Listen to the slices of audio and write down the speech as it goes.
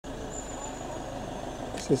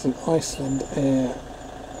So it's an Icelandair,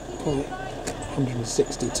 probably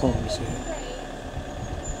 160 times here.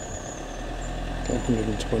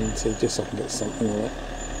 120, just so I can get something on it.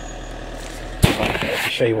 To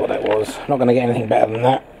show you what that was. I'm not going to get anything better than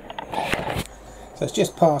that. So it's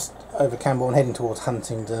just passed over Camborne, heading towards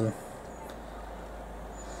Huntingdon.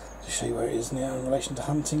 To show you where it is now in relation to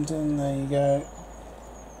Huntingdon. There you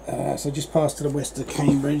go. So just passed to the west of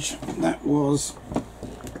Cambridge. That was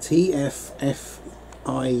KEF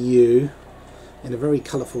FIU in a very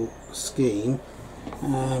colourful scheme.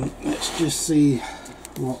 Let's just see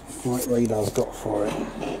what flight radar's got for it.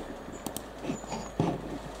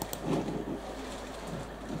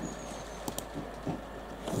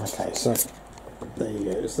 Okay, so there you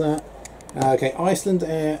go, it's that. Okay,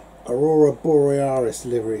 Icelandair Aurora Borealis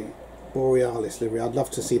livery. I'd love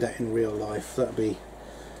to see that in real life. That'd be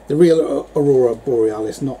the real Aurora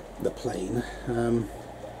Borealis, not the plane.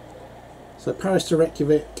 So Paris to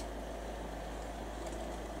Reykjavik,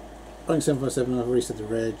 Boeing 757, I've reset the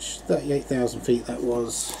reg, 38,000 feet that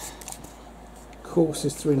was. Course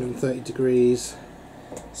is 330 degrees.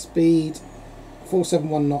 Speed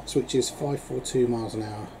 471 knots, which is 542 miles an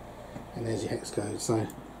hour. And there's your hex code. So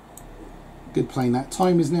good plane that.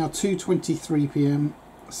 Time is now 2:23 PM,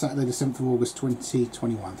 Saturday the 7th of August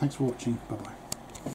 2021. Thanks for watching. Bye bye.